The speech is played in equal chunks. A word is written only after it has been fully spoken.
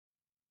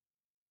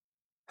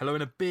Hello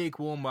and a big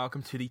warm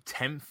welcome to the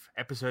 10th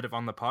episode of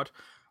On The Pod.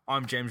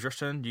 I'm James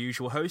Rushton, the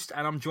usual host,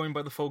 and I'm joined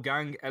by the full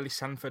gang. Ellis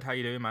Sanford, how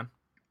you doing, man?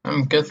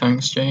 I'm good,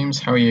 thanks, James.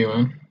 How are you,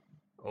 man?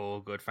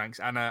 All good, thanks.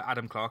 And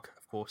Adam Clark,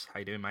 of course.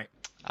 How you doing, mate?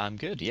 I'm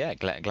good, yeah.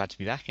 Glad to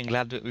be back and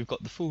glad that we've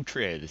got the full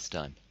trio this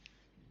time.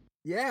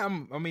 Yeah,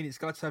 it's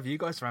glad to have you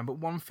guys around, but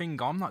one thing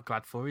I'm not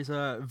glad for is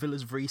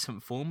Villa's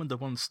recent form and the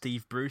one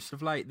Steve Bruce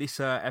of late. This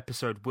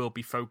episode will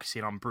be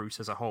focusing on Bruce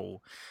as a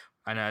whole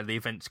and the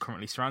events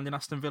currently surrounding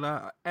Aston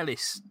Villa.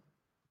 Ellis,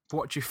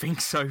 what do you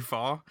think so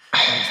far?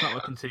 It's not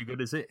looking too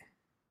good, is it?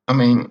 I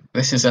mean,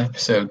 this is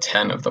episode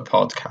 10 of the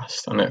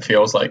podcast, and it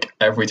feels like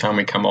every time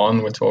we come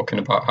on, we're talking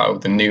about how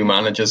the new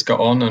manager's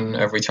got on, and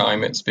every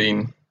time it's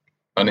been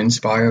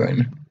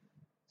uninspiring.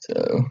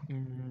 So,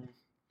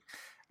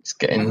 it's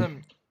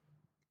getting...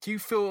 do you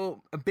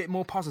feel a bit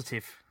more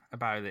positive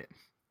about it,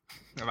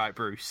 about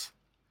Bruce?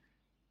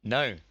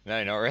 No,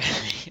 not really.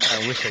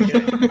 I wish I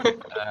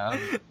could.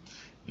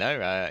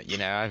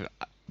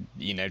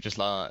 Just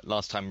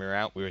last time we were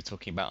out, we were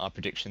talking about our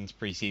predictions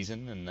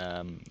pre-season, and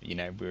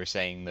we were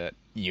saying that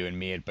you and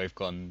me had both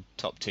gone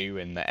top two,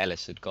 and that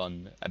Ellis had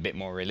gone a bit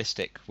more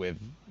realistic with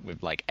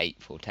like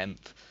 8th or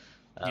 10th.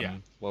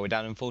 Well, we're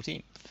down in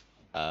 14th.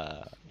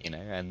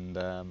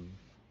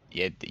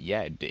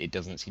 It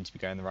doesn't seem to be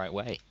going the right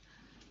way.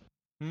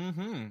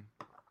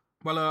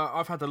 Well,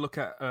 I've had a look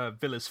at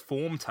Villa's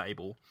form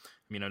table,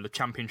 the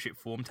championship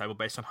form table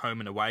based on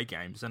home and away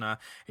games, and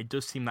it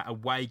does seem that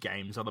away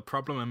games are the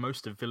problem, and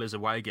most of Villa's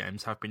away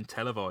games have been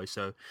televised.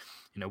 So,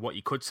 what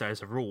you could say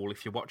as a rule,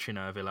 if you're watching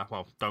Villa,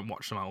 well, don't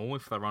watch them at all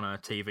if they're on a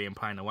TV and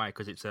playing away,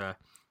 because it's going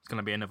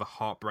to be another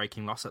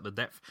heartbreaking loss at the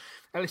depth.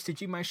 Ellis,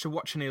 did you manage to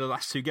watch any of the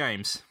last two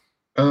games?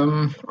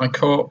 I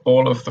caught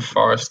all of the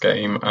Forest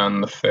game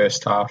and the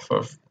first half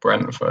of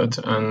Brentford,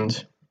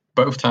 and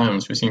both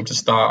times we seemed to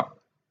start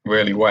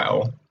really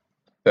well,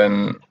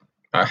 then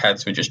our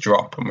heads would just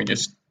drop and we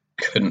just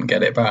couldn't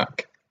get it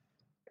back.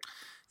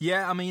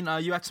 Yeah,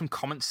 you had some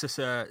comments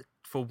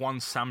for one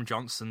Sam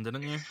Johnstone,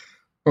 didn't you?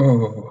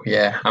 Oh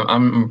yeah,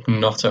 I'm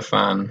not a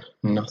fan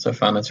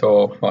at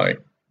all.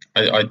 Like,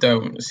 I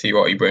don't see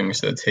what he brings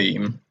to the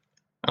team,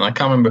 and I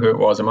can't remember who it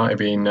was. It might have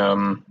been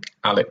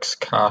Alex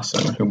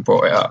Carson who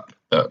brought it up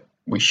that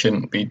we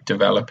shouldn't be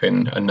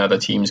developing another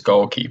team's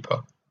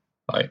goalkeeper.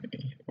 Like,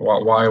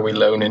 why are we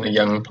loaning a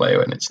young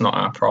player and it's not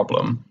our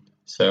problem?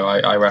 So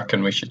I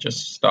reckon we should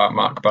just start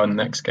Mark Bunn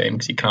next game,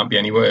 because he can't be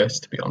any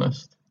worse, to be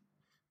honest.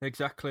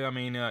 Exactly.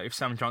 If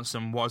Sam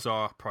Johnstone was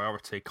our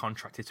priority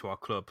contracted to our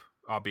club,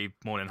 I'd be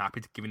more than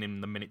happy to giving him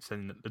the minutes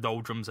in the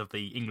doldrums of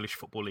the English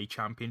Football League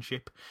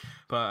Championship.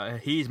 But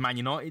he is Man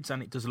United's,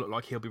 and it does look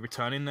like he'll be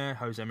returning there.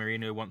 Jose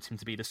Mourinho wants him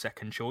to be the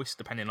second choice,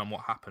 depending on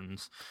what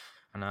happens.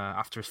 And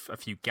after a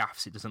few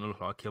gaffes, it doesn't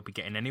look like he'll be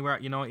getting anywhere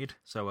at United.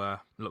 So it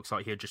looks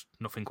like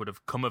nothing could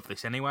have come of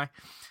this anyway.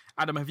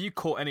 Adam, have you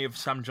caught any of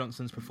Sam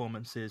Johnstone's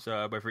performances,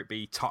 whether it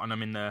be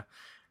Tottenham in the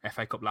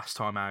FA Cup last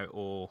time out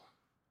or...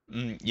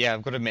 Yeah,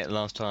 I've got to admit,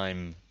 last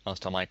time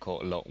I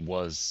caught a lot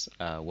was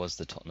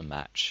the Tottenham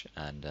match,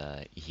 and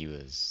he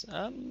was,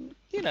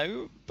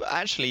 but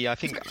actually I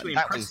think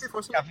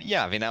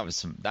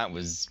that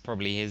was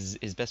probably his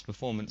best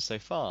performance so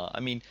far.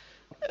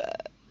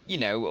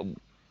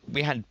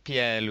 We had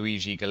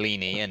Pierluigi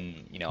Gallini,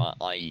 and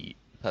I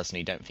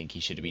personally don't think he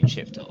should have been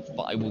shipped off.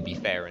 But I will be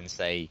fair and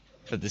say,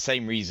 for the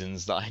same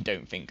reasons that I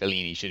don't think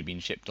Gallini should have been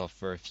shipped off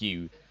for a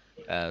few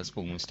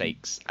small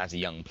mistakes as a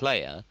young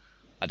player,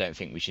 I don't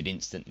think we should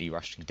instantly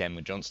rush to condemn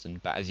with Johnstone.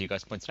 But as you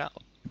guys pointed out,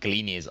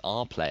 Gallini is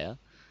our player,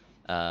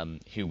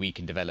 who we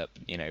can develop,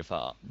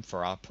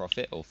 for our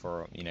profit or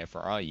for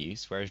our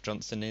use, whereas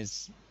Johnstone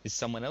is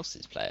someone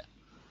else's player.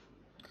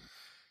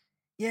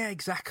 Yeah,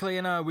 exactly.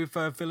 And with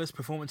Villa's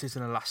performances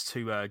in the last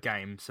two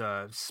games,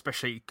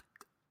 especially,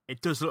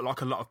 it does look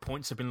like a lot of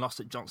points have been lost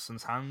at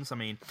Johnstone's hands.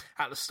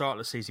 At the start of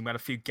the season, we had a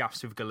few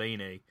gaffes with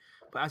Gallini,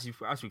 but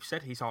as we've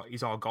said, he's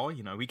our guy.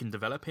 We can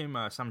develop him.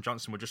 Sam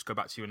Johnstone will just go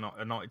back to a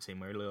United team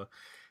where he'll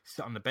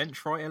sit on the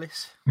bench, right,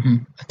 Ellis?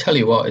 I tell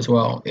you what, as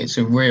well, it's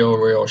a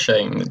real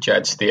shame that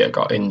Jed Steer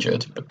got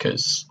injured,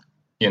 because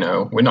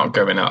we're not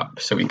going up,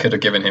 so we could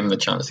have given him the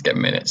chance to get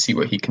minutes, see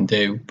what he can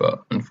do,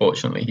 but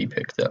unfortunately he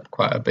picked up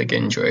quite a big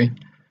injury,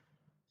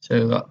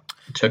 so that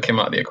took him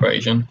out of the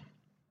equation.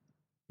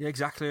 Yeah,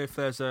 exactly. If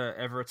there's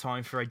ever a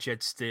time for a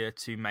Jed Steer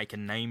to make a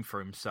name for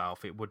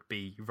himself, it would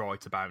be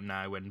right about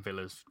now, when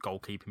Villa's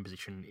goalkeeping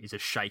position is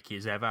as shaky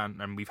as ever,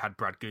 and we've had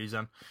Brad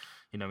Guzan,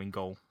 in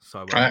goal.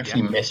 So I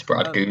actually miss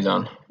Brad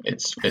Guzan.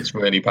 It's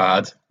really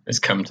bad. It's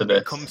come to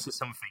this. It comes to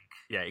something.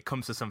 Yeah, it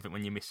comes to something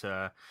when you miss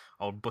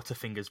old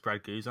Butterfingers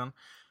Brad Guzan.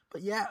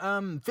 But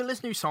yeah,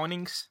 Villa's new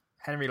signings: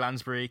 Henry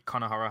Lansbury,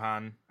 Conor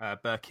Hourihane,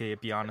 Berkir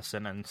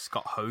Bjarnason, and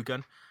Scott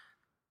Hogan.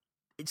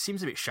 It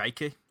seems a bit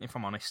shaky, if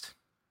I'm honest.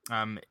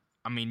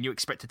 You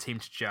expect a team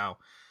to gel,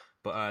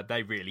 but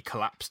they really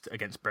collapsed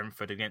against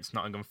Brentford. Against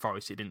Nottingham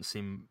Forest, it didn't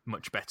seem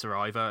much better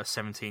either. A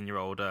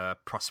 17-year-old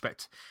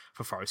prospect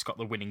for Forest got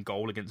the winning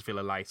goal against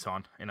Villa late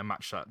on in a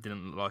match that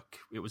didn't look like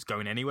it was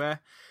going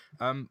anywhere.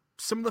 Some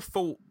of the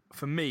fault,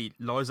 for me,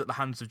 lies at the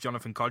hands of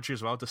Jonathan Kodjia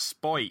as well,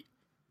 despite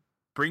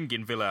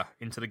bringing Villa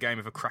into the game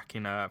with a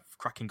cracking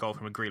goal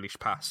from a Grealish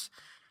pass.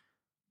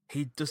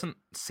 He doesn't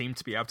seem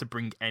to be able to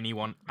bring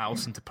anyone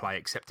else into play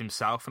except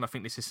himself, and I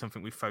think this is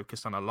something we've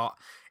focused on a lot,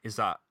 is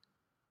that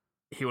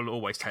he will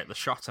always take the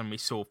shot, and we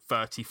saw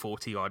 30,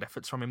 40-yard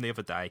efforts from him the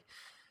other day.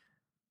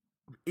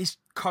 Is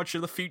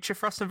Kodjia the future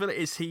for Aston Villa?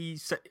 Is he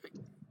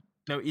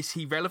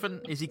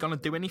relevant? Is he going to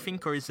do anything,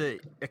 or is it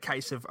a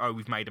case of,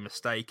 we've made a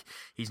mistake,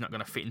 he's not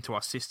going to fit into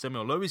our system?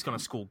 Although he's going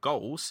to score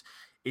goals,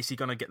 is he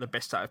going to get the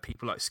best out of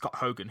people like Scott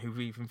Hogan, who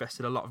we've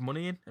invested a lot of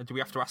money in? And do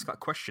we have to ask that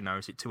question now?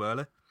 Is it too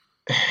early?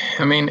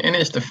 I mean, in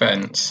his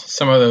defence,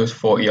 some of those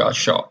 40-yard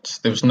shots,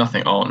 there was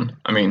nothing on.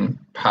 I mean,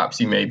 perhaps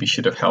he maybe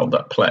should have held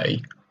that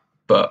play,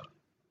 but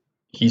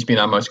he's been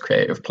our most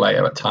creative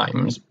player at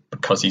times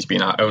because he's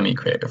been our only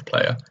creative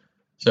player.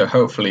 So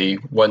hopefully,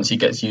 once he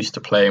gets used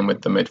to playing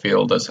with the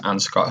midfielders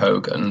and Scott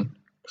Hogan,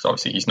 because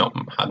obviously he's not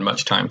had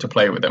much time to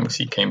play with them because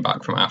he came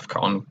back from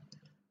AFCON.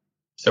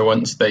 So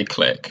once they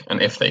click,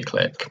 and if they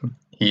click,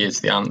 he is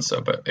the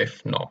answer. But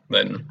if not,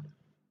 then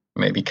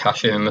maybe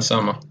cash in the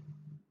summer.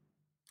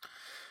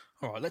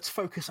 All right, let's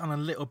focus on a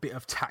little bit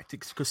of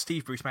tactics, because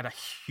Steve Bruce made a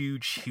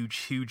huge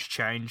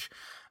change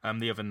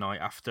the other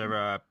night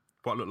after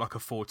what looked like a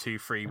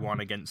 4-2-3-1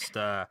 against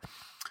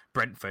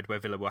Brentford, where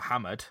Villa were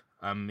hammered.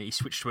 He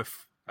switched to a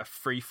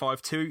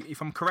 3-5-2,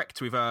 if I'm correct,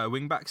 with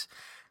wing-backs.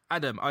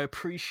 Adam, I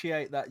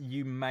appreciate that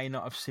you may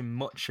not have seen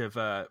much of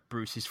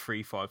Bruce's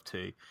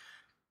 3-5-2,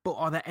 but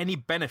are there any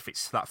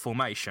benefits to that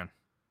formation,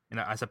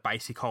 as a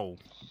basic whole?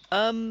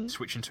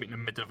 Switching to it in the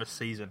middle of a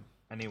season,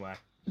 anyway.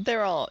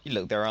 There are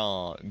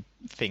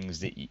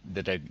things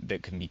that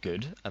can be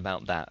good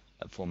about that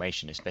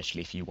formation,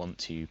 especially if you want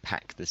to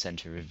pack the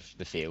centre of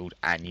the field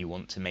and you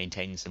want to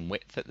maintain some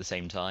width at the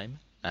same time.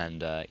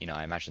 And I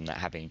imagine that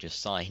having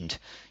just signed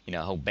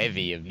a whole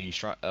bevy of new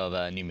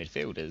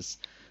midfielders,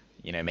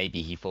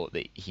 maybe he thought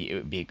that it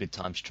would be a good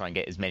time to try and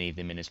get as many of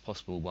them in as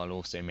possible while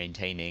also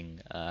maintaining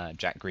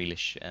Jack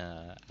Grealish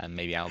and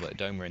maybe Albert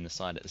Doma in the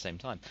side at the same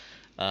time.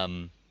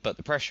 But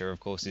the pressure,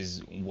 of course,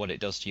 is what it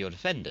does to your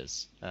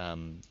defenders,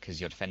 because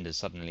your defenders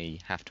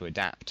suddenly have to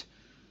adapt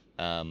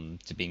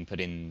to being put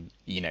in,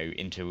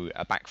 into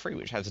a back three,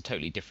 which has a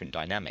totally different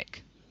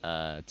dynamic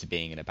to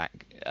being in a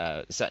back.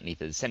 Certainly,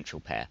 for the central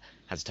pair,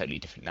 has a totally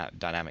different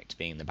dynamic to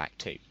being in the back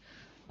two,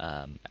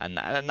 and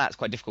that's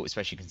quite difficult,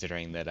 especially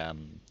considering that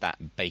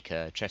that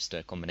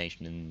Baker-Chester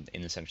combination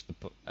in the centre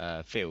of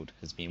the field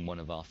has been one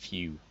of our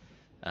few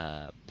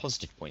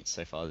positive points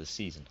so far this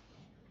season.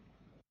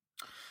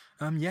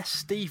 Yes,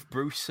 Steve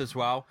Bruce as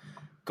well.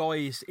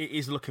 Guys, it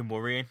is looking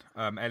worrying.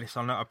 Ellis,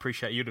 I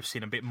appreciate you'd have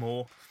seen a bit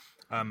more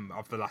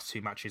of the last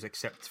two matches,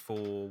 except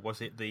for, was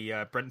it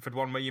the Brentford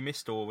one where you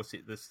missed, or was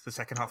it the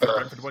second half of the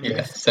Brentford one you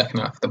missed? Second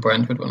half of the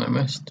Brentford one I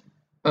missed.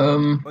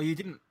 Well, you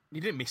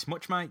didn't miss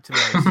much, mate, to be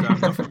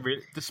honest. Nothing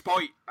really,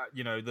 despite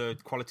the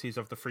qualities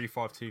of the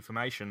 3-5-2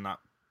 formation that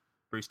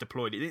Bruce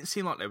deployed, it didn't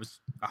seem like there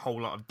was a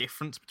whole lot of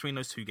difference between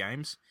those two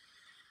games.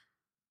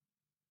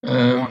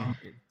 One,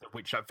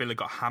 which Villa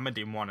got hammered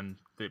in one, and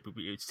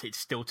it's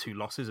still 2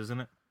 losses,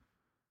 isn't it?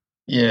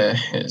 Yeah,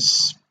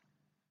 it's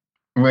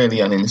really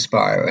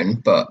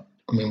uninspiring, but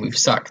I mean, we've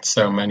sacked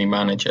so many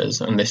managers,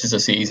 and this is a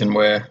season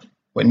where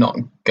we're not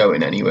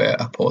going anywhere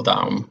up or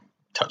down,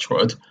 touch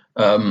wood.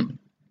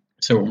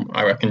 So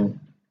I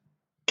reckon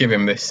give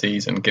him this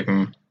season, give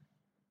him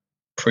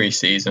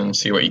pre-season,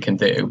 see what he can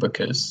do,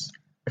 because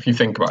if you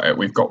think about it,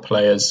 we've got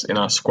players in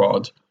our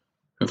squad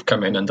who've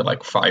come in under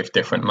like 5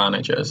 different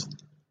managers.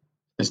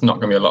 There's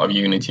not going to be a lot of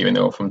unity when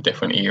they're all from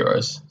different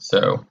eras.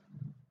 So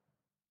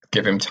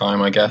give him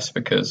time, I guess,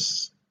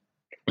 because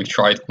we've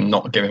tried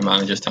not giving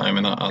managers time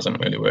and that hasn't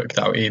really worked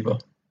out either.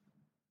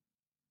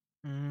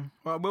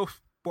 Well,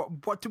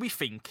 what do we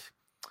think,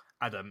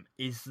 Adam,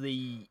 is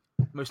the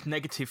most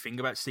negative thing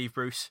about Steve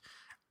Bruce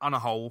on a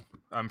whole,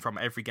 from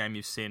every game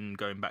you've seen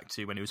going back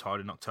to when he was hired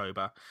in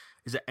October?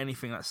 Is there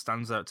anything that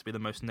stands out to be the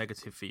most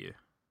negative for you?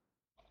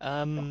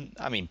 I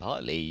mean,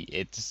 partly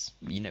it's,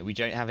 we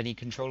don't have any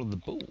control of the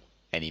ball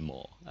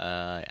anymore,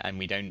 and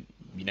we don't,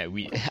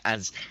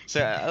 so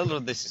a lot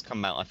of this has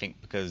come out, I think,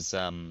 because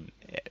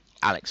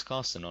Alex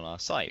Carson on our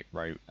site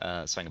wrote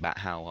something about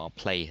how our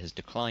play has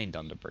declined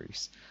under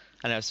Bruce,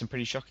 and there are some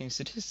pretty shocking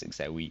statistics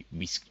there. We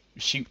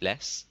shoot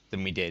less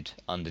than we did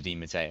under Di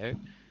Matteo.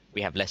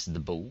 We have less of the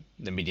ball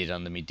than we did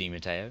under Di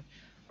Matteo.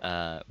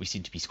 We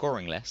seem to be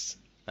scoring less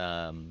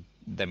than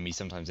we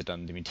sometimes had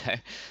done under Di Matteo,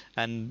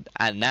 and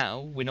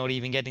now we're not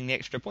even getting the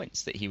extra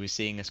points that he was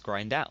seeing us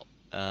grind out.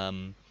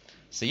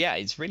 So yeah,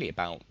 it's really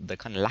about the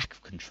kind of lack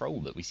of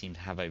control that we seem to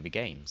have over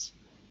games.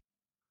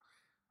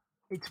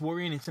 It's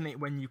worrying, isn't it,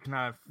 when you can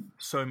have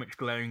so much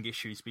glaring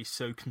issues be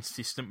so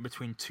consistent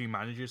between 2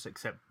 managers,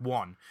 except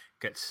one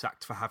gets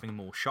sacked for having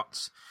more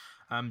shots.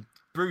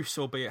 Bruce,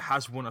 albeit,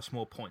 has won us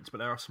more points, but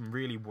there are some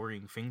really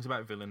worrying things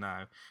about Villa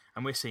now,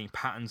 and we're seeing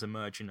patterns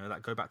emerge,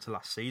 that go back to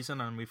last season,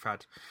 and we've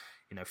had,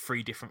 4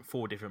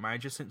 different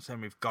managers since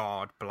then with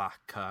Guard, Black,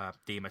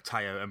 Di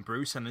Matteo, and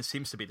Bruce, and there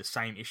seems to be the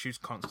same issues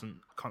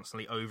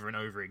constantly over and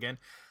over again.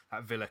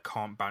 That Villa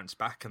can't bounce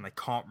back, and they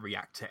can't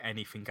react to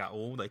anything at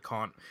all. They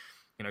can't,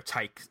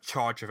 take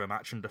charge of a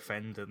match and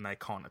defend, and they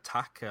can't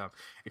attack.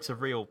 It's a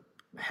real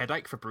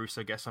headache for Bruce,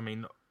 I guess. I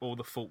mean, all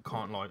the fault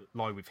can't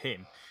lie with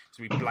him.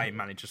 So we blame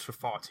managers for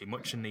far too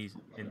much today.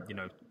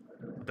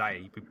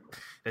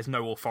 There's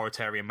no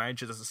authoritarian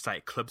managers, as I say,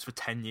 at clubs for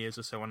 10 years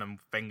or so on, and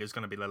Wenger's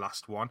going to be the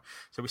last one.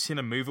 So we're seeing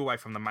a move away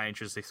from the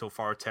manager as this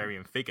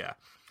authoritarian figure.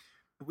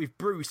 But with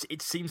Bruce,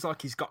 it seems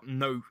like he's got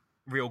no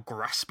real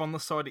grasp on the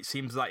side. It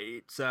seems like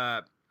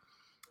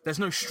there's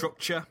no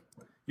structure.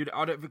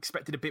 I'd have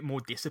expected a bit more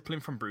discipline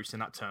from Bruce in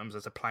that terms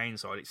as a playing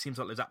side. It seems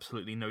like there's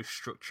absolutely no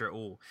structure at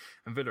all,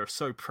 and Villa are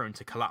so prone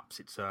to collapse.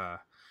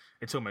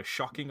 It's almost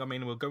shocking. I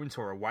mean, we'll go into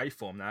our away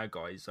form now,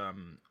 guys.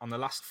 On the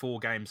last 4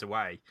 games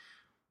away,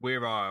 we're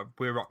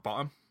rock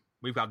bottom.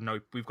 We've got no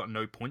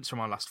points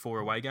from our last 4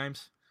 away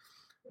games,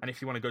 and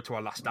if you want to go to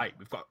our last 8,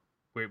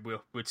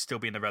 we'd still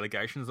be in the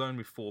relegation zone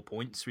with 4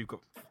 points. We've got,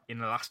 in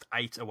the last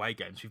 8 away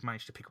games, we've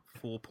managed to pick up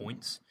 4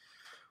 points,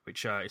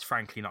 which is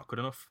frankly not good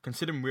enough.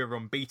 Considering we're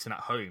unbeaten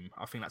at home,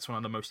 I think that's one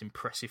of the most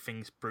impressive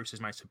things Bruce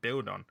has managed to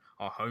build on,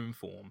 our home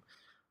form.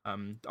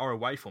 Our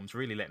away form's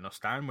really letting us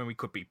down when we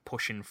could be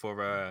pushing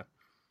for a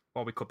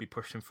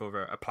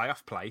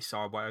playoff place.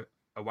 Our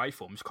away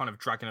form's kind of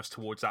dragging us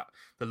towards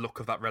the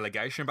look of that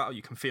relegation battle.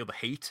 You can feel the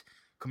heat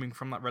coming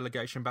from that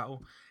relegation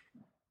battle.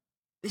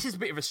 This is a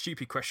bit of a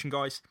stupid question,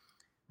 guys.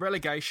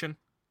 Relegation,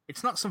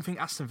 it's not something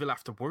Aston Villa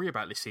have to worry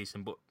about this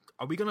season, but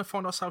are we going to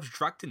find ourselves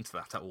dragged into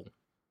that at all?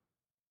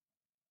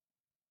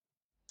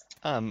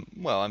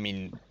 Well, I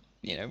mean,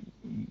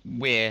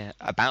 we're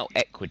about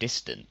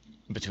equidistant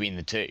between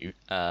the two.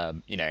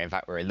 In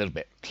fact, we're a little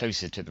bit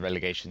closer to the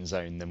relegation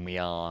zone than we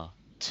are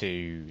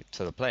to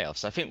the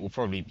playoffs. I think we'll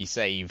probably be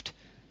saved.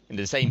 And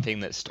the same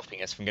thing that's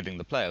stopping us from getting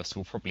the playoffs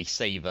will probably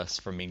save us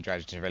from being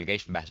dragged into a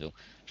relegation battle.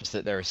 Just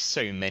that there are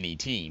so many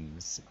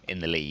teams in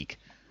the league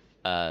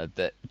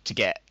that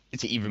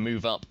to either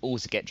move up or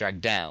to get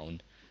dragged down,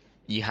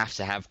 you have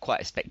to have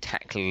quite a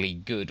spectacularly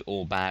good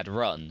or bad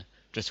run,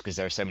 just because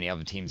there are so many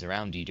other teams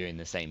around you doing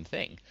the same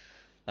thing.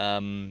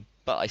 But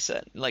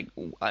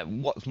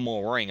what's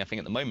more worrying, I think,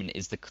 at the moment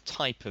is the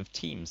type of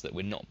teams that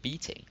we're not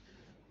beating,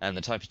 and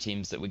the type of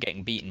teams that we're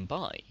getting beaten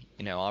by.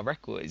 Our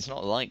record, it's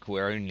not like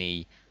we're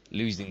only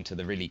losing to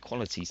the really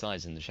quality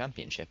sides in the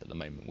Championship at the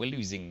moment. We're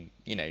losing,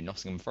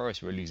 Nottingham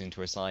Forest, we're losing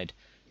to a side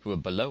who are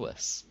below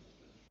us.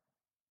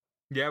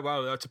 Yeah,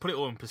 well, to put it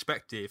all in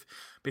perspective,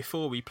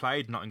 before we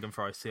played Nottingham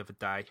Forest the other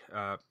day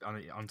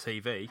on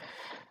TV,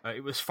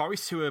 it was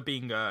Forest who were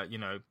being,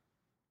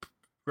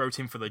 wrote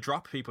in for the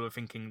drop. People are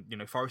thinking,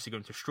 Forest are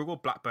going to struggle.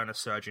 Blackburn are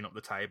surging up the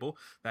table.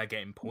 They're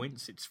getting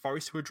points. It's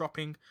Forest who are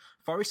dropping.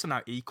 Forest are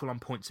now equal on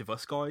points with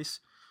us, guys.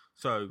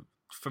 So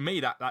for me,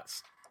 that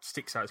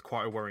sticks out as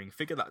quite a worrying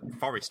figure. That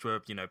Forest were,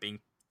 being,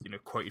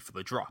 quoted for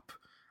the drop,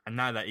 and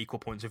now they're equal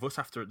points with us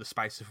after the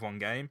space of 1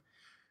 game.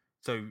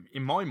 So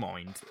in my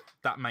mind,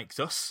 that makes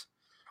us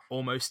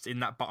almost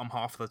in that bottom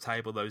half of the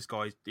table. Those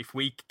guys, if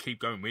we keep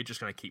going, we're just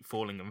going to keep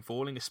falling and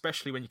falling,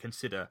 especially when you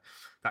consider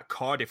that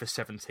Cardiff are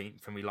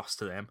 17th and we lost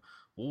to them.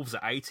 Wolves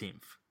are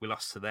 18th, we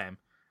lost to them.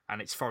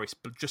 And it's Forest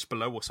just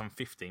below us on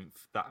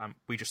 15th that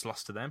we just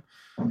lost to them.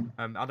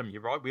 Adam,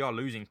 you're right. We are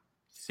losing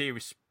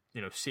serious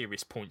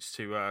points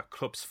to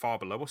clubs far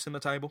below us in the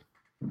table.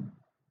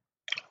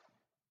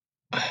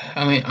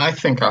 I mean, I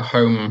think our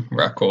home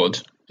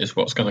record is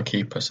what's going to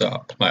keep us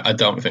up. I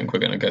don't think we're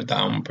going to go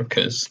down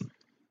because,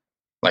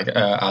 like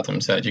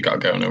Adam said, you got to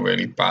go on a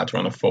really bad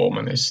run of form,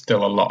 and there's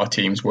still a lot of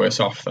teams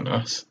worse off than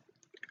us.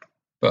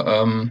 But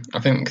I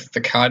think the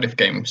Cardiff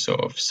game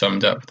sort of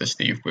summed up the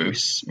Steve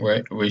Bruce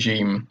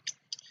regime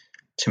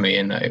to me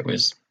in that it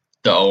was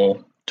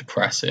dull,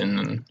 depressing,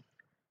 and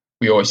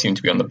we always seem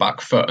to be on the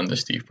back foot under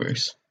Steve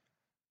Bruce.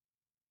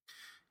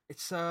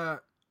 It's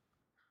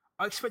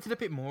I expected a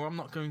bit more. I'm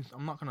not going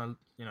to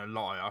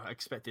lie. I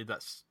expected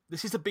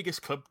this is the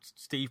biggest club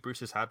Steve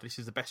Bruce has had. This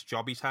is the best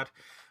job he's had,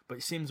 but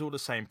it seems all the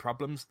same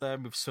problems there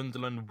with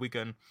Sunderland,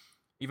 Wigan,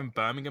 even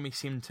Birmingham. He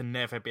seemed to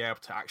never be able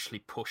to actually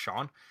push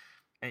on,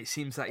 and it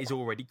seems that he's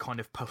already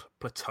kind of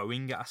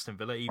plateauing at Aston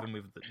Villa, even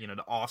with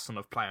the arsenal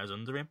of players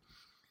under him.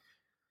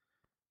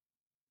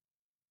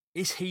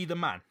 Is he the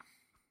man?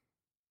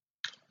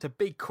 It's a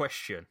big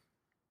question.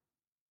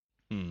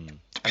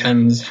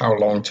 Depends how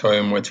long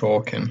term we're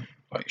talking.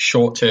 Like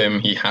short term,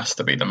 he has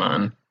to be the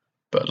man,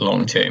 but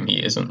long term,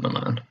 he isn't the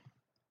man.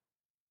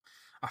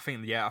 I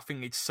think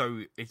it's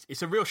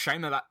a real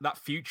shame that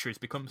future has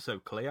become so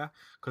clear,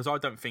 because I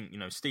don't think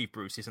Steve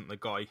Bruce isn't the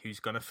guy who's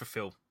going to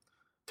fulfill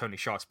Tony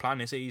Sharp's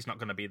plan, is he? He's not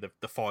going to be the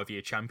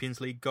 5-year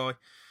Champions League guy.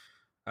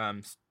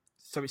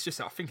 So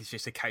I think it's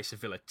just a case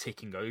of Villa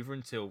ticking over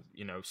until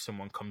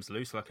someone comes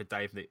loose, like a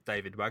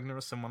David Wagner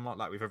or someone like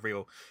that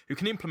who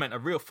can implement a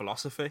real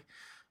philosophy.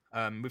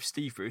 With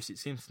Steve Bruce, it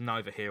seems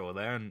neither here or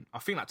there, and I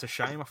think that's a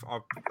shame.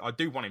 I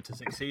do want him to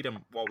succeed, and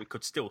while we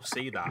could still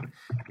see that,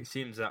 it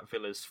seems that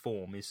Villa's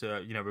form is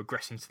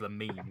regressing to the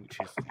mean, which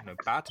is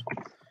bad.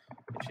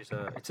 Which is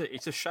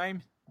it's a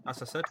shame.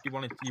 As I said, you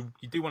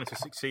do want him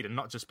to succeed, and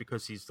not just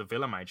because he's the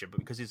Villa manager, but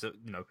because he's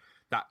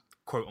that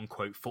quote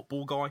unquote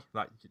football guy.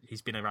 Like,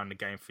 he's been around the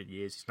game for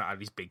years. He's not had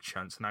his big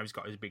chance, and now he's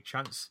got his big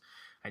chance,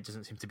 and it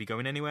doesn't seem to be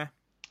going anywhere.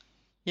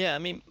 Yeah, I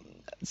mean,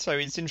 so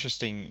it's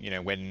interesting,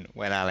 when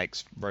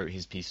Alex wrote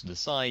his piece of the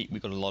site, we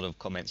got a lot of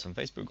comments on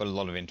Facebook, got a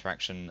lot of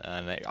interaction,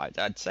 and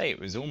I'd say it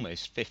was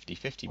almost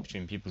 50-50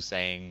 between people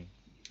saying,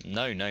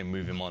 no,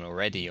 move him on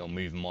already, or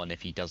move him on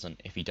if he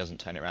doesn't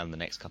turn it around in the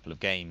next couple of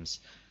games,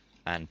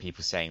 and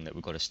people saying that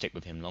we've got to stick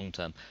with him long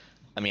term.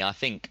 I mean, I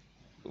think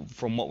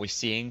from what we're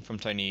seeing from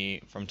Tony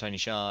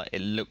Shah,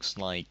 it looks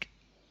like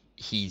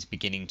he's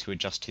beginning to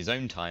adjust his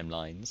own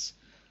timelines.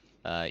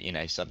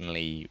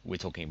 Suddenly we're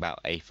talking about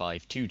a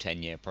 5 to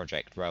 10 year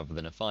project rather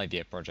than a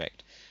 5-year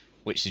project,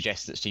 which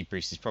suggests that Steve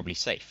Bruce is probably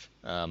safe.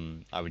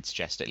 I would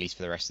suggest, at least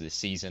for the rest of this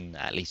season,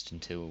 at least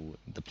until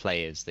the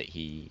players that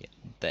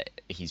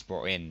he's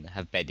brought in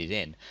have bedded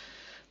in.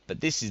 But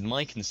this is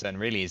my concern,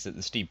 really, is that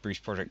the Steve Bruce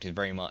project is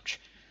very much.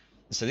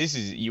 So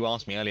you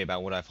asked me earlier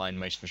about what I find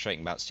most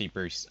frustrating about Steve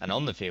Bruce, and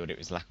on the field it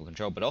was lack of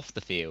control, but off the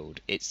field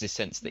it's this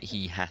sense that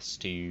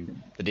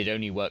that it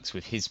only works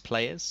with his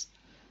players,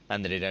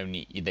 and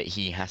that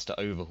he has to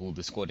overhaul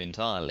the squad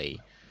entirely.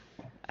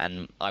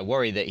 And I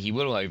worry that he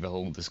will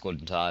overhaul the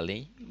squad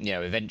entirely.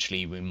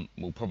 Eventually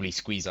we'll probably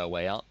squeeze our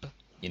way up,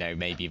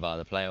 maybe via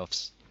the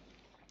playoffs.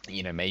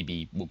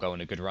 Maybe we'll go on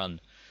a good run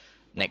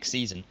next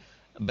season.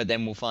 But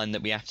then we'll find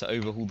that we have to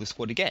overhaul the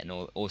squad again,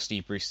 or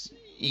Steve Bruce,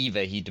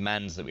 either he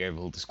demands that we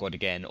overhaul the squad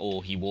again,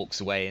 or he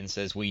walks away and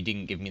says, well, you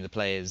didn't give me the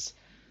players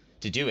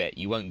to do it.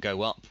 You won't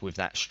go up with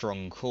that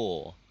strong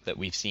core that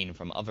we've seen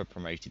from other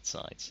promoted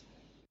sides.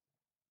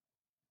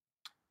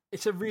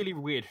 It's a really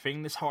weird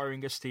thing, this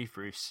hiring of Steve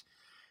Bruce.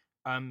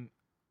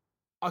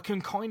 I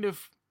can kind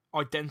of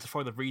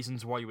identify the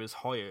reasons why he was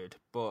hired,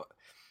 but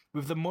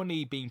with the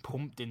money being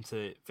pumped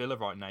into Villa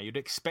right now,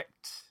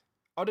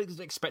 I'd have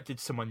expected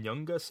someone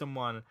younger,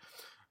 someone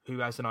who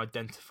has an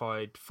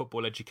identified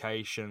football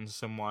education,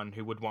 someone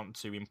who would want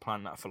to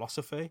implant that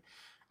philosophy.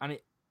 And I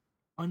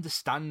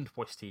understand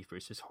why Steve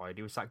Bruce was hired.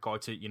 He was that guy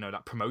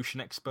that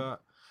promotion expert.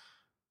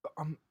 But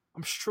I'm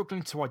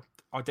struggling to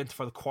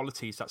identify the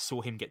qualities that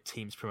saw him get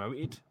teams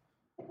promoted.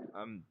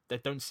 There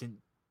don't seem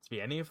to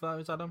be any of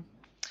those, Adam.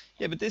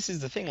 Yeah, but this is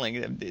the thing,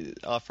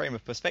 our frame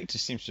of perspective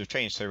seems to have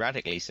changed so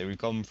radically. So we've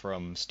gone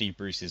from Steve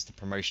Bruce as the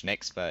promotion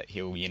expert,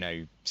 he'll,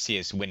 see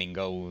us winning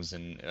goals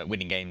and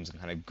winning games and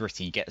kind of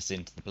gritty, get us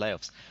into the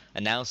playoffs.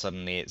 And now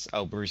suddenly it's,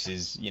 Bruce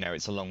is,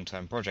 it's a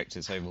long-term project,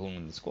 it's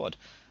overhauling the squad.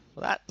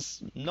 Well,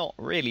 that's not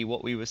really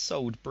what we were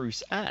sold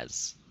Bruce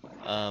as.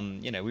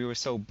 We were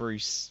sold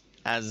Bruce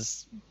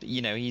as,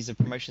 he's a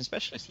promotion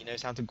specialist, he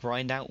knows how to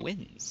grind out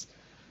wins.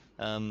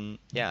 I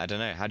don't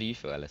know. How do you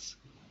feel, Ellis?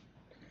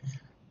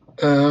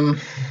 I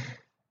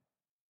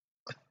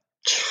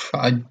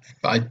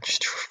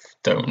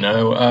don't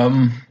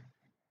know.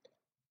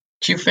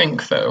 Do you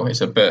think, though,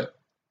 it's a bit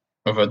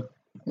of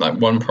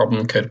one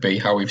problem could be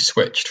how we've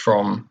switched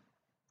from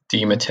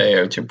Di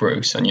Matteo to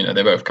Bruce, and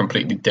they're both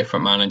completely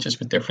different managers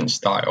with different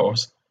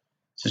styles.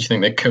 So do you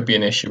think there could be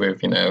an issue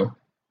with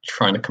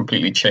trying to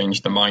completely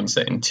change the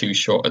mindset in too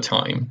short a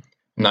time?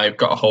 Now you've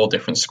got a whole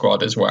different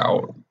squad as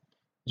well.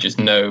 Just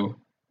no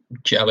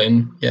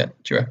gelling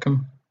yet, do you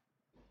reckon?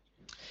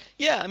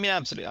 Yeah, I mean,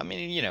 absolutely. I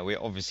mean,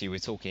 we're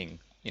talking.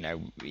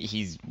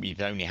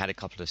 We've only had a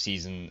couple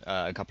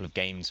of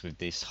games with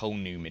this whole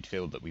new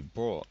midfield that we've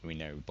brought.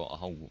 We brought a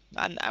whole,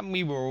 and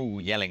we were all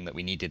yelling that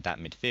we needed that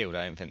midfield.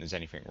 I don't think there's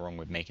anything wrong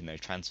with making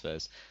those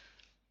transfers.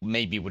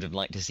 Maybe would have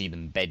liked to see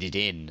them bedded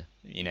in,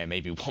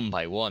 maybe one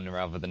by one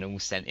rather than all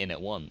sent in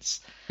at once.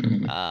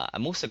 Mm-hmm.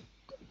 I'm also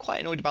quite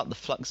annoyed about the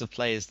flux of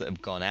players that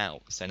have gone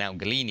out. So now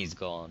Galini's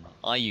gone,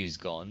 Ayew's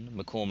gone,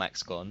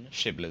 McCormack's gone,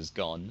 Schibler's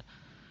gone.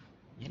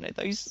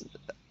 Those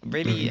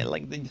really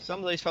some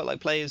of those felt like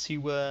players who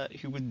were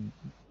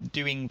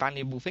doing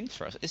valuable things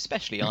for us,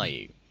 especially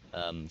Ayew.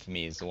 For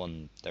me, is the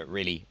one that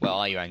really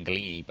Ayew and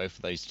Galini, both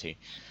of those two,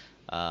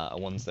 are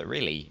ones that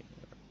really,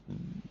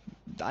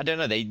 I don't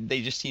know.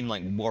 They just seem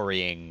like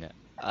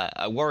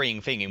a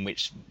worrying thing in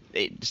which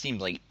it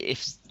seems like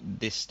if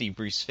this Steve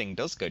Bruce thing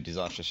does go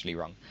disastrously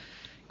wrong,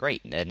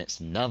 great. Then it's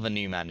another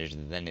new manager.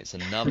 Then it's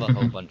another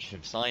whole bunch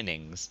of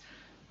signings.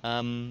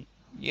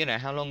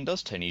 How long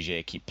does Tony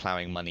Gier keep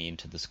ploughing money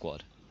into the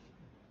squad?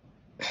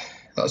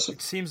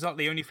 It seems like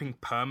the only thing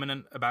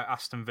permanent about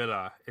Aston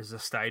Villa is the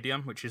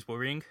stadium, which is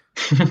worrying.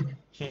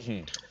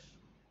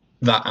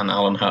 That and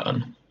Alan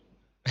Hutton.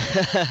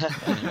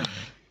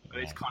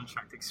 His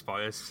contract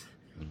expires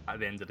at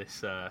the end of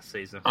this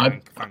season.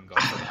 Thank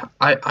God for that.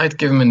 I'd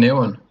give him a new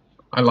one.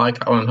 I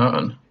like Alan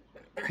Hutton.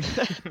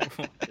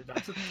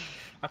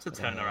 That's a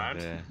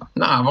turnaround. Yeah.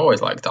 Nah, I've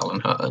always liked Alan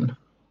Hutton.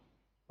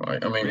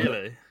 Right, I mean,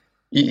 really?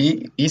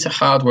 He's a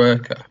hard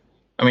worker.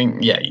 I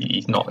mean, yeah,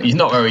 he's not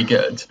very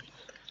good,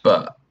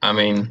 but I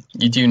mean,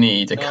 you do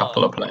need a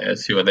couple of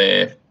players who are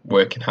there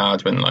working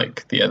hard when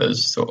like the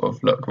others sort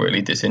of look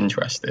really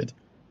disinterested,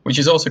 which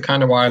is also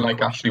kind of why I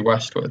like Ashley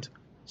Westwood.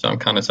 So I'm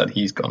kind of sad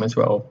he's gone as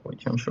well,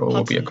 which I'm sure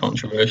will be a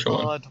controversial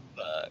one. Hard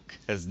work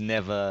has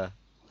never.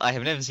 I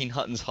have never seen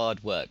Hutton's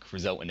hard work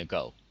result in a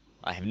goal.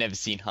 I have never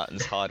seen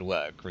Hutton's hard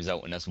work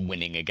result in us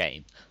winning a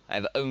game. I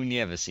have only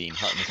ever seen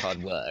Hutton's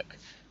hard work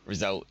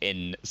result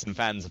in some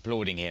fans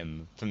applauding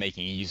him for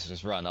making a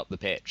useless run up the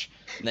pitch,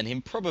 and then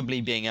him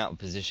probably being out of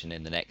position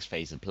in the next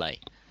phase of play.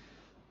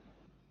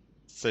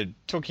 So,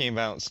 talking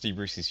about Steve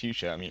Bruce's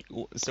future, I mean,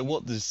 so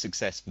what does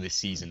success for this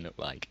season look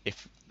like?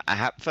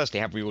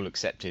 Firstly, have we all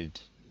accepted?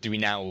 Do we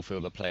now all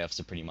feel the playoffs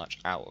are pretty much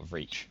out of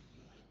reach?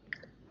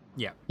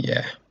 Yeah.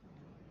 Yeah.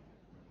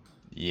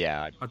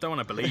 Yeah. I don't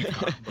want to believe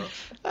that, but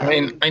I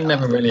mean, I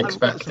never really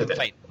expected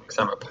it because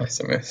I'm a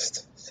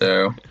pessimist.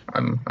 So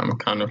I'm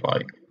kind of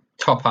like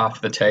top half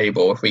of the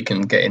table. If we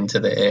can get into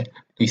there,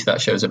 at least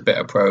that shows a bit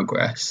of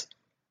progress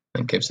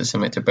and gives us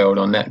something to build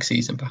on next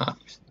season,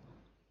 perhaps.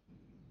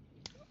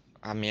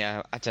 I mean,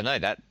 I don't know.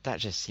 That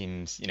just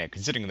seems,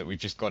 considering that we've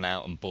just gone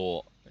out and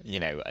bought,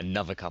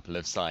 another couple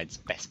of sides'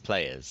 best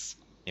players.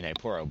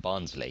 Poor old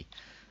Barnsley,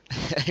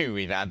 who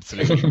we've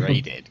absolutely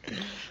raided.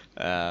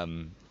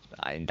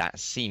 It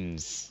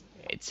seems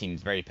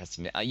very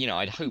pessimistic.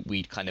 I'd hope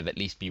we'd kind of at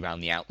least be around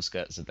the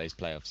outskirts of those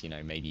playoffs.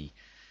 Maybe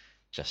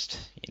just,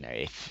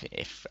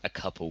 if a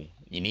couple,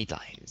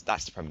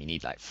 that's the problem. You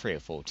need like 3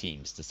 or 4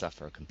 teams to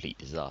suffer a complete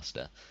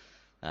disaster.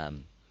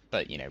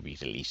 But we'd at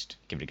least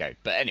give it a go.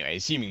 But anyway,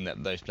 assuming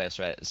that those players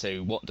are out, so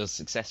what does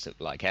success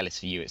look like? Ellis,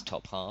 for you, it's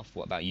top half.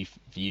 What about you?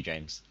 For you,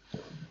 James?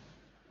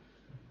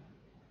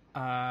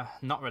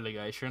 not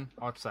relegation.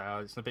 I'd say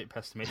it's a bit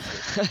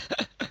pessimistic,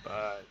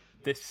 but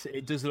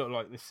it does look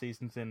like this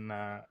season's in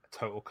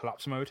total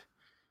collapse mode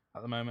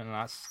at the moment, and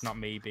that's not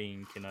me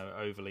being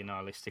overly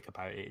nihilistic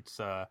about it. It's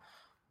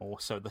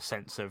also the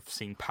sense of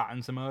seeing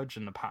patterns emerge,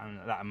 and the pattern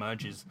that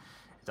emerges is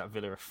that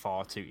Villa are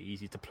far too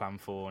easy to plan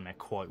for, and they're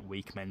quite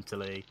weak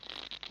mentally.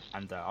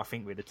 And I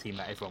think we're the team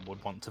that everyone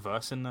would want to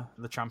verse in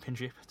the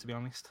Championship, to be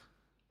honest.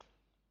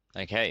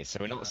 Okay, so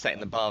we're not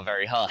setting the bar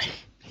very high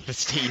for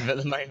Steve at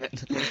the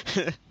moment.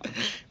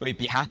 We'd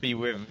be happy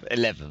with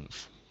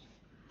 11th.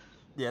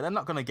 Yeah, they're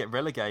not going to get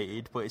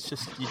relegated, but it's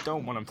just you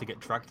don't want them to get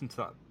dragged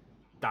into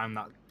down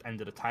that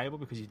end of the table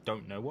because you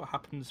don't know what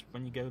happens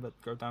when you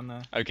go down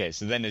there. Okay,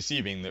 so then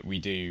assuming that we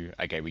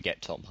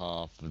get top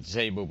half of the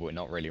table, but we're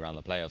not really around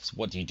the playoffs,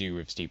 what do you do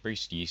with Steve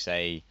Bruce? Do you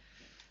say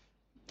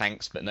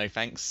thanks but no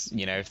thanks?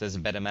 If there's a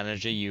better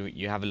manager,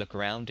 you have a look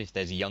around. If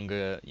there's a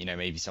younger,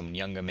 maybe someone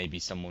younger, maybe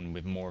someone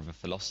with more of a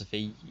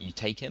philosophy, you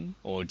take him?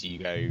 Or do you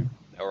go,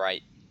 all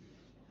right,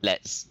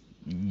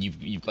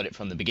 you've got it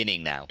from the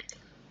beginning now?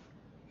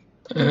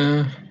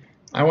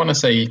 I want to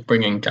say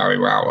bring in Gary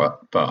Rowett,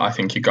 but I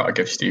think you've got to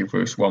give Steve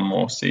Bruce one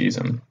more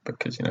season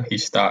because, he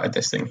started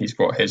this thing. He's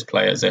brought his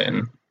players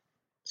in.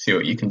 See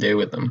what you can do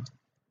with them.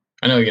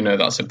 I know,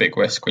 that's a big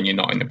risk when you're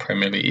not in the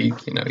Premier League.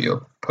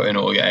 You're putting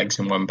all your eggs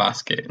in one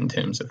basket in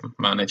terms of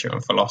manager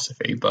and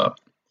philosophy, but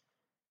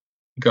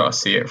you got to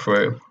see it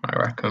through, I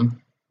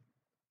reckon.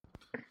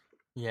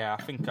 Yeah,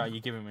 I think you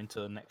give him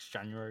until next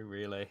January,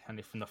 really, and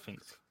if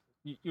nothing's,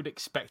 you'd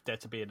expect there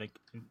to be an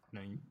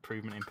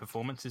improvement in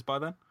performances by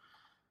then,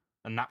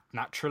 and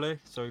naturally.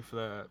 So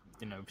for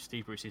the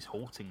Steve Bruce is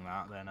halting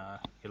that, then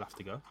he'll have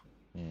to go.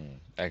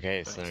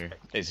 Okay, so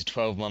it's a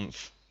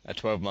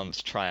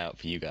 12-month tryout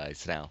for you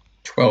guys now.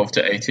 12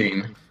 to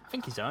 18. I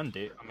think he's earned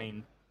it. I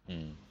mean,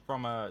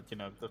 from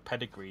the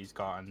pedigree he's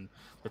got and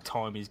the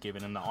time he's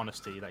given and the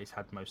honesty that he's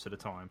had most of the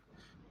time,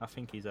 I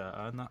think he's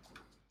earned that.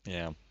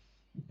 Yeah.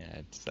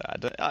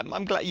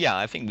 I'm glad. Yeah,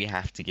 I think we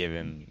have to give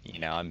him.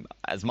 I'm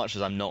as much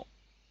as I'm not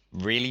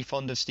really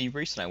fond of Steve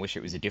Bruce, and I wish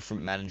it was a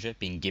different manager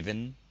being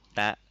given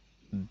that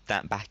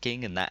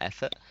backing and that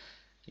effort.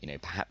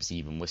 Perhaps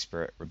even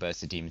whisper at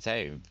Roberto Di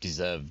Matteo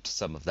deserved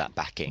some of that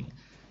backing.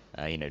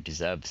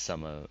 Deserved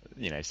some of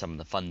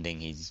the funding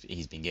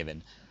he's been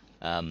given.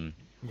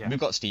 We've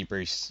got Steve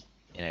Bruce.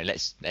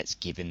 Let's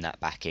give him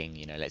that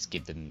backing. Let's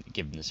give them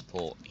the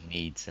support he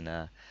needs, and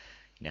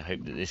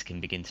hope that this can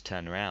begin to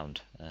turn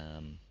around.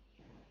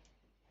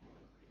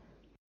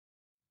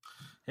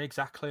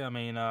 Exactly. I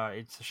mean,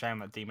 it's a shame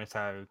that Di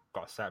Matteo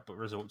got set, but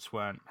results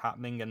weren't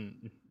happening,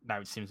 and now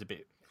it seems a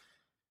bit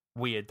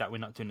weird that we're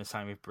not doing the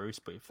same with Bruce.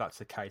 But if that's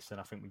the case, then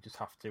I think we just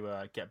have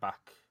to get back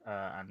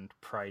and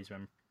praise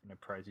when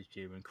praise is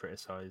due and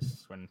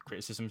criticise when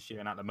criticism is due.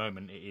 And at the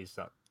moment, it is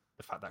that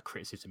the fact that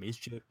criticism is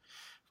due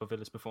for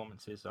Villa's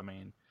performances. I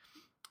mean,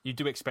 you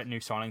do expect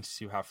new signings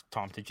to have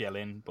time to gel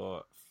in,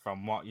 but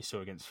from what you saw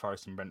against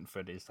Forest and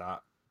Brentford is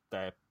that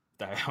they're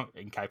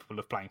incapable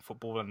of playing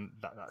football, and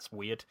that's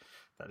weird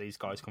that these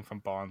guys come from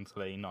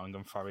Barnsley,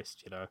 Nottingham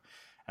Forest,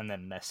 and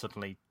then they're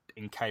suddenly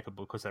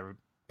incapable because they're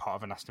part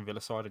of an Aston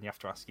Villa side, and you have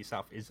to ask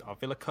yourself, are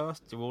Villa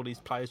cursed? Do all these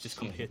players just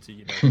come here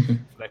to, for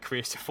their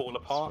careers to fall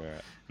apart?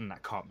 And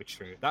that can't be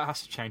true. That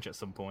has to change at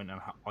some point,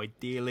 and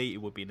ideally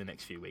it would be in the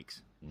next few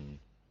weeks.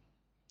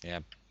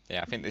 Yeah,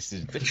 Yeah, I think this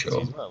is For difficult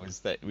sure. as well, is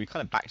that we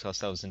kind of backed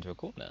ourselves into a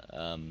corner.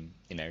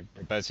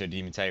 Roberto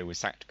Di Matteo was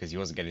sacked because he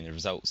wasn't getting the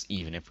results,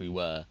 even if we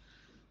were,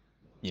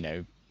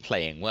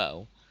 playing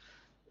well.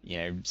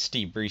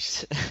 Steve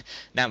Bruce,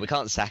 now we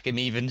can't sack him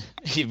even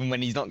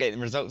when he's not getting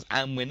the results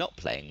and we're not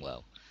playing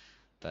well.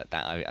 But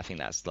I think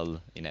that's the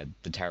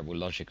terrible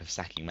logic of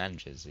sacking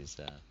managers is,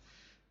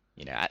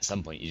 at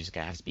some point you're just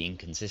gonna have to be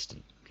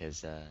inconsistent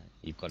because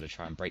you've got to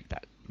try and break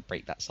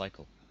that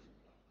cycle.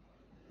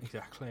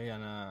 Exactly,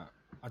 and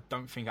I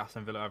don't think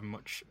Aston Villa have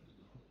much.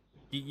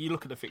 You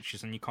look at the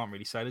fixtures and you can't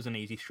really say there's an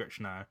easy stretch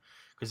now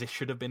because this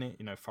should have been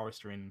it.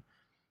 Forest are in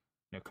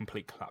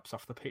complete collapse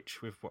off the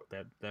pitch with what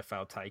their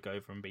failed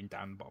takeover and being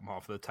down the bottom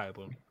half of the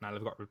table. Now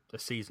they've got a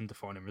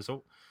season-defining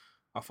result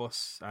off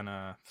us,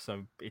 and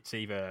so it's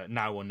either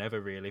now or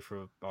never really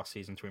for our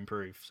season to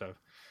improve. So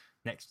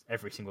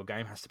every single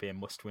game has to be a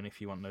must-win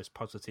if you want those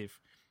positive,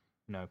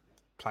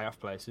 playoff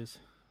places.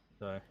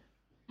 So,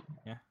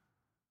 yeah.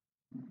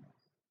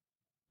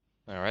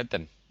 All right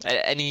then.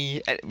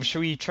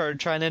 Shall we try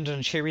and end on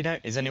a cheery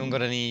note? Has anyone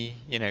got any,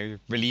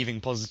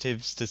 relieving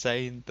positives to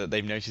say that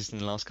they've noticed in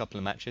the last couple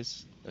of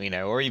matches?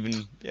 Or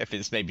even if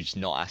it's maybe just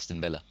not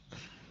Aston Villa.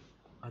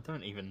 I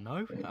don't even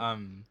know.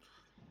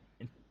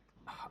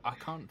 I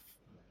can't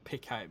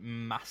pick out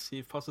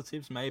massive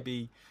positives.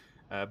 Maybe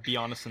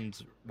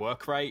Bjarnason's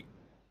work rate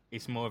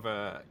is more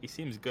of he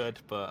seems good,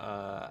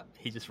 but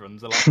he just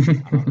runs a lot.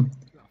 I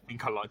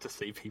think I like to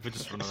see people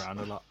just run around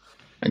a lot.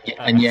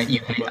 And yet you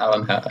hate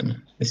Alan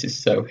Hutton. This is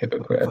so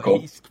hypocritical.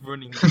 He's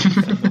running for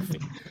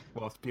nothing.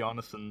 Whilst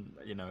Bjarnason,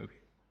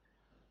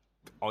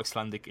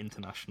 Icelandic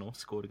international,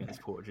 scored against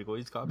Portugal.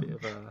 He's got a bit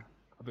of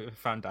a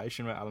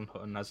foundation where Alan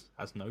Hutton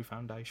has no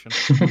foundation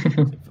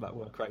for that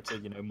work rate to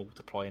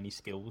multiply any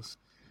skills.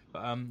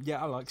 But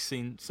I like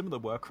seeing some of the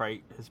work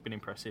rate has been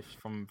impressive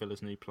from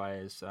Villa's new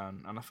players,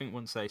 and I think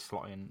once they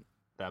slot in,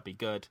 they'll be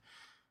good.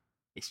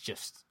 It's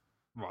just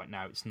right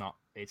now it's not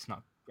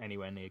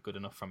anywhere near good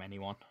enough from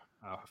anyone.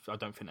 I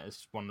don't think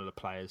there's one of the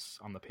players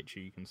on the pitch who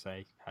you can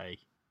say, hey,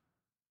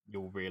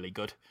 you're really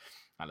good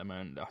at the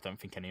moment. I don't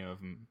think any of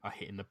them are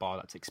hitting the bar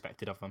that's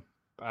expected of them.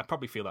 But I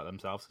probably feel that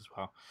themselves as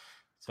well.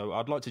 So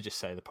I'd like to just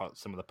say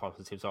some of the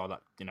positives are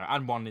that,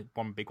 and one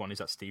big one is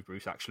that Steve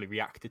Bruce actually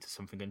reacted to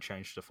something and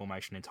changed the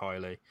formation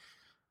entirely.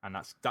 And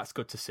that's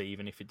good to see,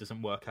 even if it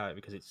doesn't work out,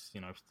 because it's,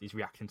 he's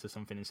reacting to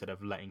something instead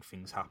of letting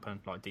things happen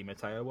like Di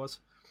Matteo was.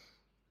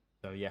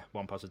 So yeah,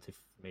 one positive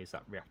for me is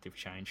that reactive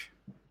change.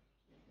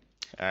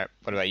 What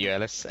about you,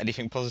 Ellis?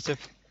 Anything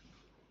positive?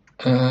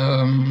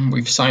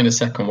 We've signed a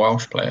second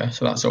Welsh player,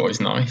 so that's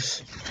always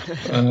nice.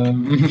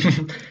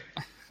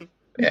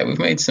 Yeah, we've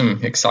made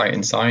some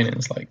exciting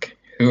signings. Like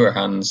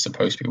Hurahan's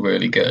supposed to be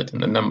really good,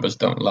 and the numbers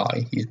don't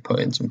lie. He's put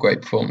in some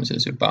great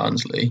performances with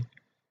Barnsley.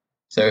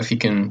 So if he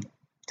can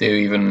do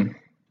even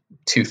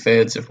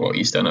 2/3 of what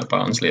he's done at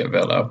Barnsley at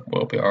Villa,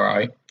 we'll be all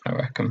right, I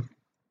reckon.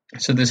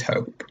 So there's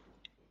hope.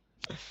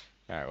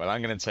 All right, well,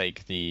 I'm going to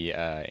take the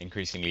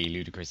increasingly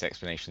ludicrous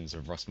explanations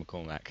of Ross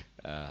McCormack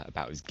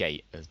about his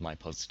gait as my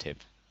positive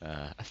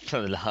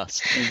for the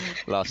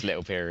last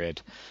little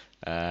period,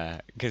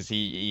 because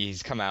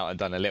he's come out and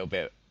done a little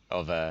bit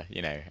of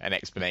an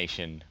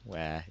explanation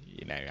where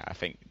I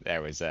think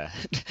there was a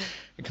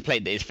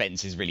complaint that his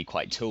fence is really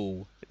quite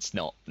tall. It's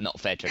not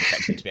fair to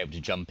expect him to be able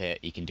to jump it.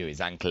 He can do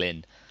his ankle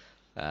in,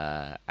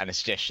 and a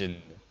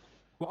suggestion.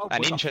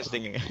 An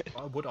interesting.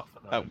 What I would offer,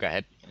 though, oh, go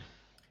ahead.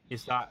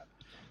 Is that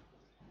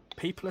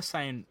people are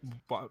saying,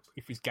 what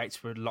if his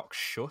gates were locked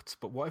shut?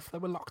 But what if they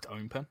were locked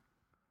open,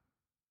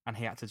 and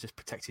he had to just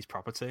protect his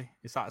property?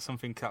 Is that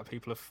something that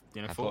people have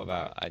thought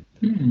about?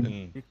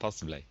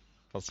 Possibly.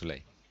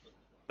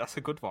 That's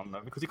a good one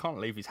though, because he can't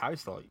leave his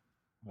house like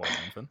wide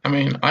open. I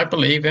mean, I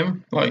believe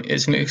him. Like,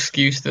 it's an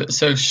excuse that's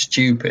so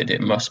stupid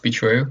it must be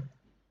true.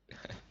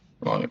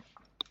 Like,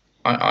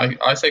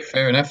 I say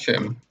fair enough to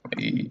him.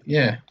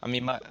 Yeah. I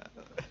mean,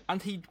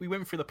 and we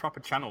went through the proper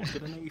channels,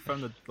 didn't he? He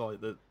phoned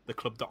the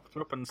club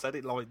doctor up and said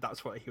it like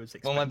that's what he was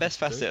expecting. Well, my best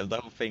facet of the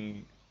whole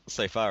thing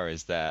so far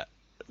is that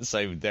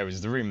there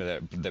was the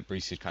rumour that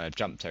Bruce had kind of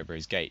jumped over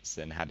his gates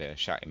and had a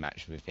shouting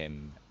match with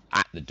him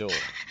at the door.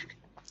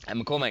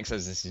 And McCormack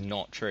says this is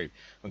not true.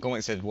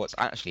 McCormack said what's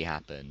actually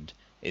happened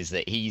is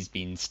that he's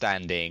been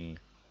standing,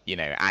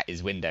 at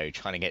his window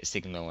trying to get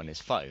signal on his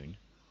phone,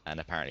 and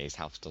apparently his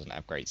house doesn't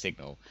have great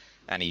signal,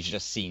 and he's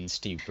just seen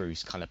Steve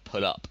Bruce kind of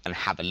pull up and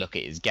have a look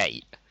at his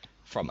gate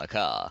from a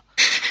car,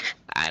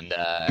 and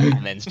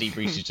then Steve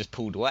Bruce has just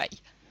pulled away.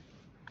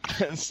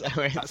 So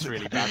that's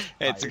really bad.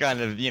 It's a kind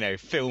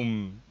of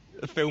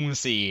film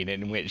scene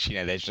in which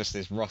there's just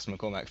this Ross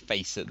McCormack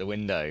face at the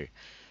window.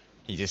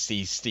 He just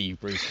sees Steve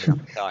Bruce in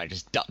the car and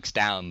just ducks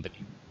down beneath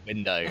the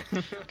window.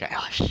 Go,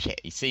 oh shit,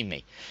 he's seen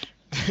me.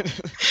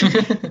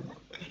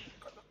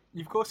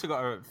 You've also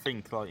got to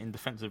think, like, in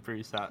defence of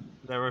Bruce, that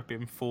there have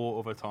been 4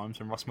 other times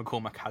when Ross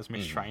McCormack has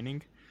missed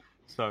training.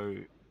 So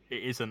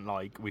it isn't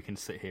like we can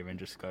sit here and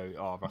just go,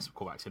 oh, Ross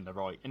McCormack's in the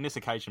right. In this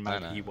occasion,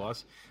 maybe he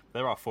was.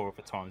 There are 4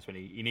 other times when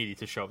he needed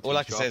to show up to All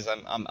I his can job. say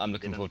is I'm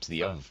looking forward to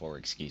the other 4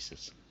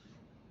 excuses.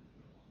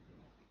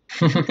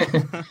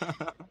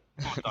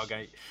 Oh, dog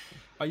ate.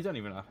 Oh, you don't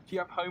even know. Do you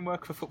have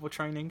homework for football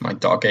training? My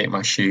dog ate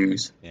my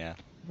shoes. Yeah.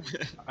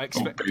 I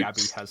expect boots.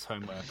 Gabby has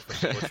homework for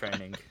football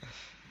training.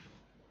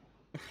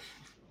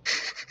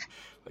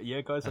 But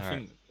yeah, guys, I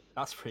think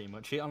that's pretty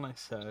much it on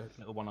this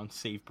little one on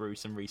Steve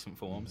Bruce and recent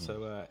form.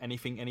 So, any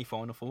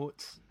final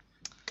thoughts?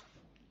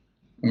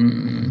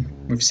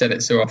 We've said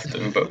it so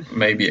often, but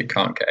maybe it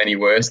can't get any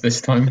worse this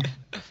time.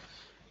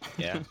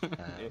 Yeah.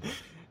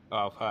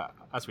 Well,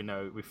 as we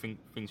know, we think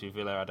things with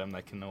Villa, Adam,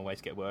 they can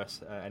always get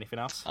worse. Anything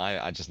else?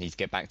 I just need to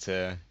get back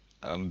to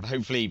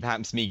hopefully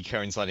perhaps me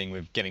coinciding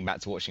with getting back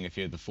to watching a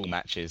few of the full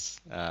matches,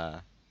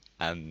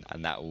 and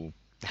that will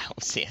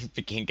see us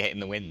begin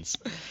getting the wins.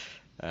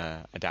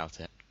 I doubt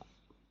it.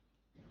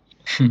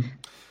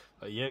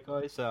 But yeah,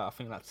 guys, I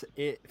think that's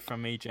it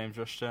from me, James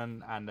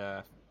Rushton,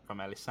 and from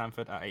Ellis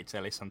Sanford at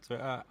 8Ellis on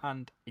Twitter,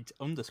 and it's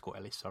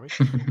 _Ellis, sorry,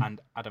 and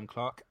Adam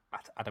Clark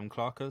at Adam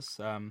Clarkers.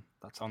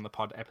 That's on the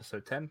pod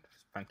episode 10.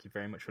 Thank you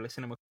very much for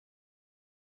listening.